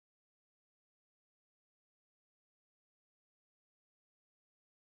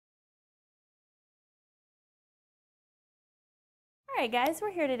Alright guys, we're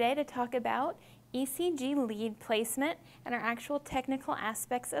here today to talk about ECG lead placement and our actual technical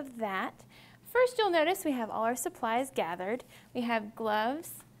aspects of that. First, you'll notice we have all our supplies gathered. We have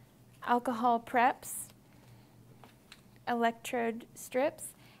gloves, alcohol preps, electrode strips,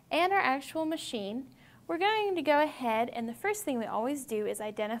 and our actual machine. We're going to go ahead, and the first thing we always do is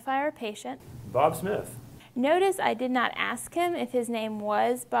identify our patient. Bob Smith. Notice I did not ask him if his name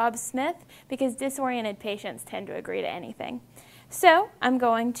was Bob Smith because disoriented patients tend to agree to anything. So I'm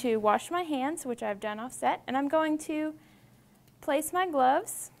going to wash my hands, which I've done offset, and I'm going to place my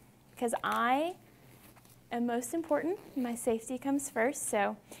gloves because I am most important. My safety comes first.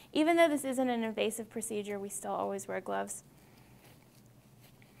 So even though this isn't an invasive procedure, we still always wear gloves.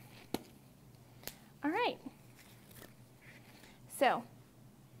 All right. So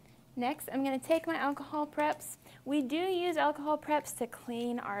next, I'm going to take my alcohol preps. We do use alcohol preps to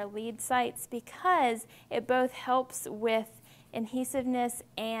clean our lead sites because it both helps with adhesiveness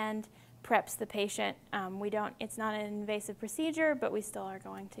and preps the patient. It's not an invasive procedure, but we still are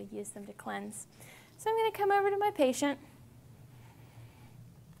going to use them to cleanse. So I'm going to come over to my patient.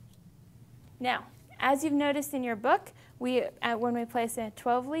 Now, as you've noticed in your book, when we place a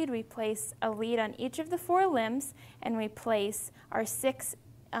 12 lead, we place a lead on each of the 4 limbs, and we place our 6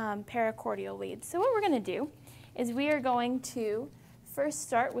 paracordial leads. So what we're going to do is we are going to first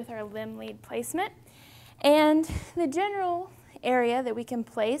start with our limb lead placement. And the general area that we can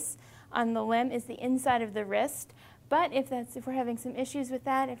place on the limb is the inside of the wrist. But if we're having some issues with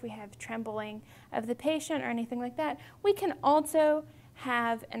that, if we have trembling of the patient or anything like that, we can also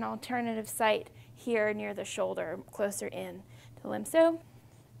have an alternative site here near the shoulder, closer in to the limb. So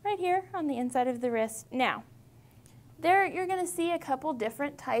right here on the inside of the wrist. Now, there you're going to see a couple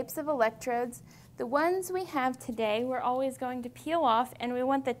different types of electrodes. The ones we have today, we're always going to peel off, and we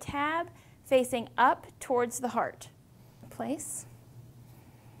want the tab facing up towards the heart. Place.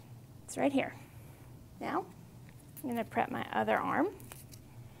 It's right here. Now, I'm going to prep my other arm.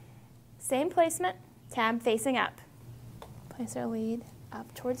 Same placement, tab facing up. Place our lead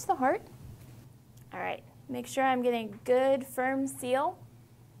up towards the heart. All right, make sure I'm getting a good firm seal.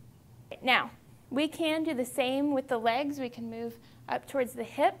 Now, we can do the same with the legs. We can move up towards the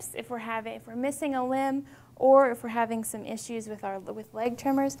hips if we're missing a limb, or if we're having some issues with leg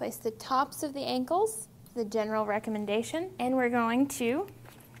tremors. Place the tops of the ankles, the general recommendation, and we're going to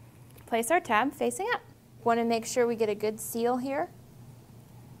place our tab facing up. Want to make sure we get a good seal here.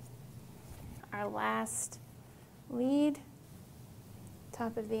 Our last lead,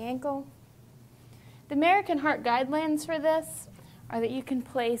 top of the ankle. The American Heart Guidelines for this are that you can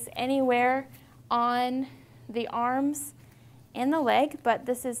place anywhere on the arms and the leg, but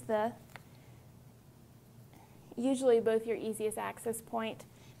this is usually both your easiest access point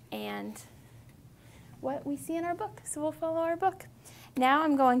and what we see in our book. So we'll follow our book. Now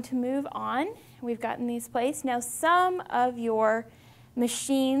I'm going to move on. We've gotten these placed. Now some of your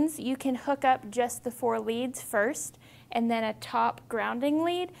machines, you can hook up just the 4 leads first and then a top grounding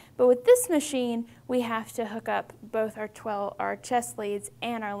lead. But with this machine, we have to hook up both our chest leads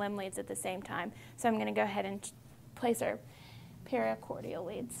and our limb leads at the same time. So I'm going to go ahead and place our paracordial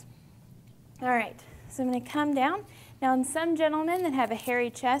leads. All right, so I'm going to come down. Now in some gentlemen that have a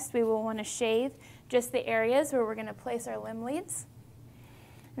hairy chest, we will want to shave just the areas where we're going to place our limb leads.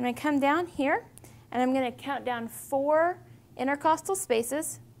 I'm going to come down here, and I'm going to count down 4 intercostal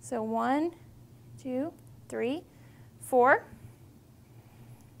spaces. So 1, 2, 3, 4.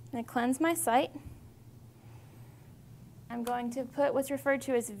 I'm going to cleanse my site. I'm going to put what's referred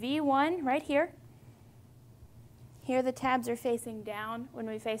to as V1 right here. Here the tabs are facing down. When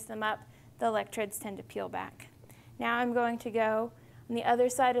we face them up, the electrodes tend to peel back. Now I'm going to go on the other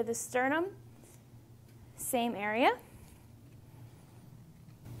side of the sternum, same area.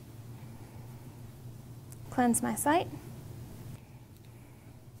 Cleanse my site.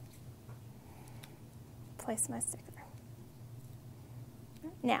 Place my sticker.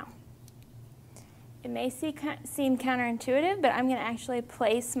 Now, it may seem counterintuitive, but I'm going to actually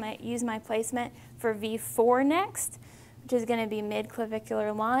use my placement for V4 next, which is going to be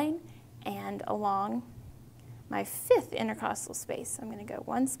mid-clavicular line and along my 5th intercostal space. I'm going to go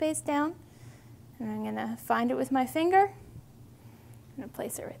 1 space down, and I'm going to find it with my finger. I'm going to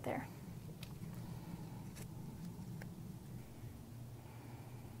place it right there.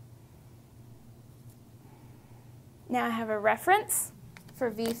 Now I have a reference for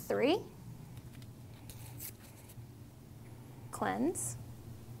V3. Cleanse.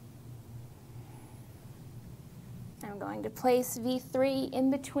 I'm going to place V3 in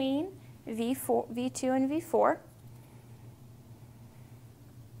between V2 and V4.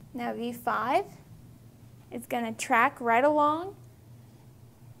 Now V5 is going to track right along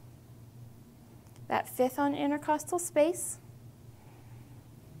that fifth on intercostal space.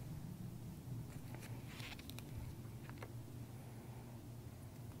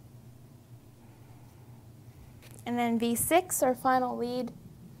 And then V6, our final lead.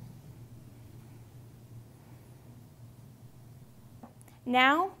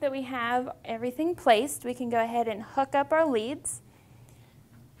 Now that we have everything placed, we can go ahead and hook up our leads.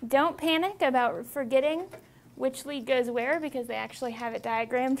 Don't panic about forgetting which lead goes where, because they actually have it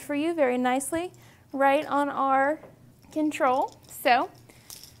diagrammed for you very nicely right on our control. So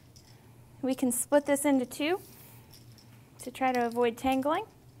we can split this into two to try to avoid tangling.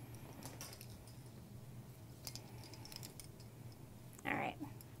 All right.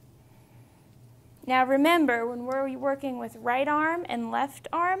 Now remember, when we're working with right arm and left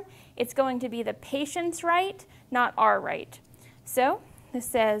arm, it's going to be the patient's right, not our right. So this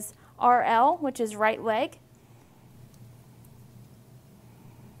says RL, which is right leg.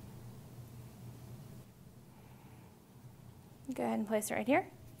 Go ahead and place it right here.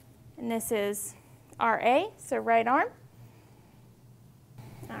 And this is RA, so right arm.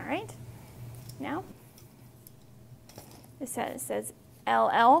 All right. Now, it says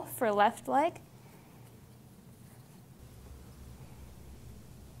LL for left leg.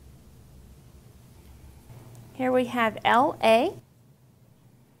 Here we have LA.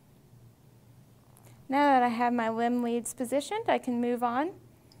 Now that I have my limb leads positioned, I can move on.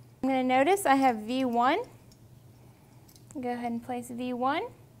 I'm going to notice I have V1. Go ahead and place V1.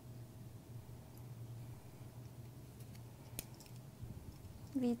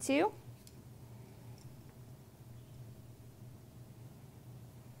 V2.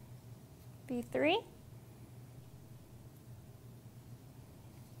 V3.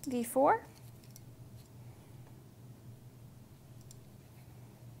 V4.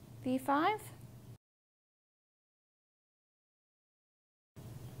 V5.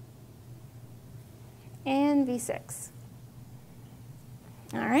 And V6.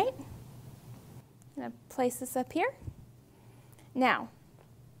 All right, I'm going to place this up here. Now,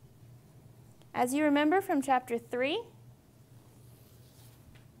 as you remember from chapter 3,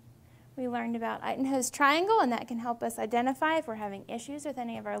 we learned about Eitenho's triangle, and that can help us identify if we're having issues with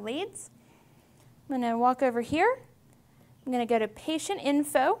any of our leads. I'm going to walk over here. I'm going to go to patient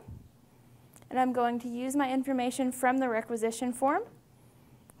info, and I'm going to use my information from the requisition form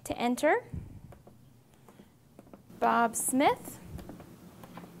to enter Bob Smith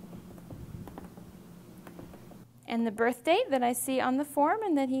and the birth date that I see on the form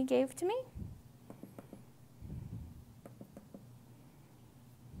and that he gave to me.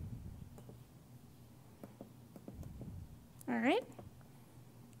 All right.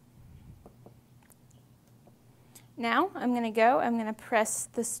 Now I'm going to press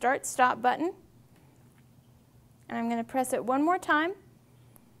the start-stop button, and I'm going to press it one more time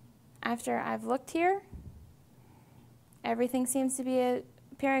after I've looked here. Everything seems to be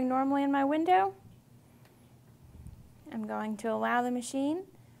appearing normally in my window. I'm going to allow the machine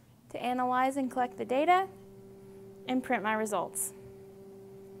to analyze and collect the data and print my results.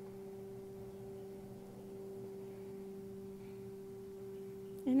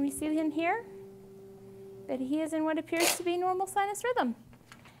 And we see in here that he is in what appears to be normal sinus rhythm.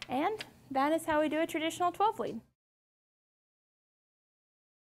 And that is how we do a traditional 12 lead.